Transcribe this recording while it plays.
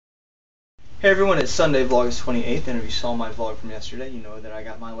Hey everyone, it's Sunday, Vlogust 28th, and if you saw my vlog from yesterday, you know that I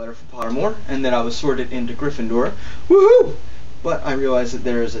got my letter from Pottermore, and that I was sorted into Gryffindor. Woohoo! But I realize that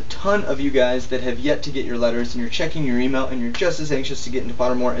there is a ton of you guys that have yet to get your letters, and you're checking your email, and you're just as anxious to get into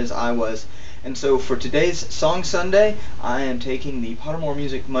Pottermore as I was. And so for today's Song Sunday, I am taking the Pottermore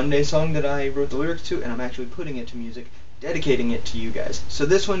Music Monday song that I wrote the lyrics to, and I'm actually putting it to music, dedicating it to you guys. So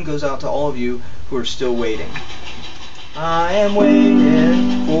this one goes out to all of you who are still waiting. I am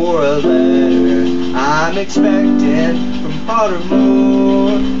waiting for a letter I'm expecting from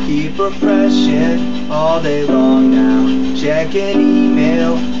Pottermore. Keep refreshing all day long now, checking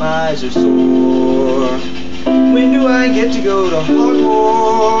email, my eyes are sore. When do I get to go to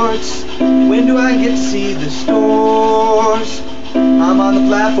Hogwarts? When do I get to see the stores? I'm on the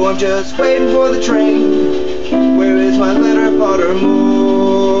platform just waiting for the train. Where is my letter,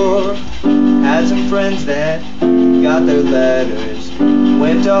 Pottermore? Had some friends that got their letters,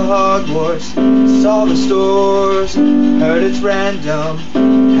 went to Hogwarts, saw the stores, heard it's random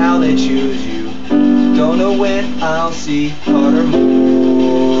how they choose you. Don't know when I'll see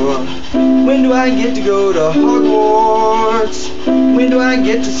Pottermore. When do I get to go to Hogwarts? When do I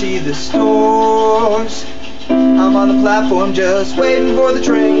get to see the stores? I'm on the platform just waiting for the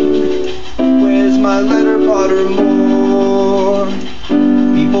train. Where's my letter, Pottermore?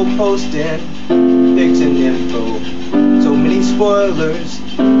 People posting pics and info, so many spoilers,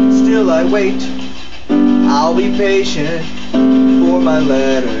 still I wait. I'll be patient for my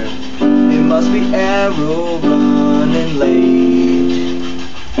letter. It must be arrow running late.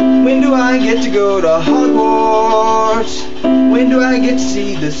 When do I get to go to Hogwarts? When do I get to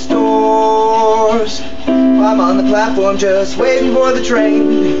see the stores? I'm on the platform just waiting for the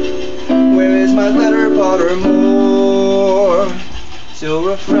train. Where is my letter, Pottermore? Still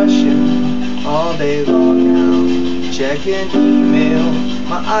refreshing all day long now, checking email,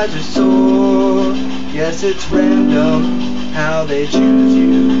 my eyes are sore. Yes, it's random how they choose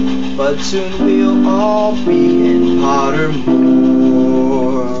you, but soon we'll all be in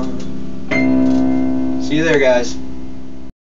Pottermore. See you there, guys.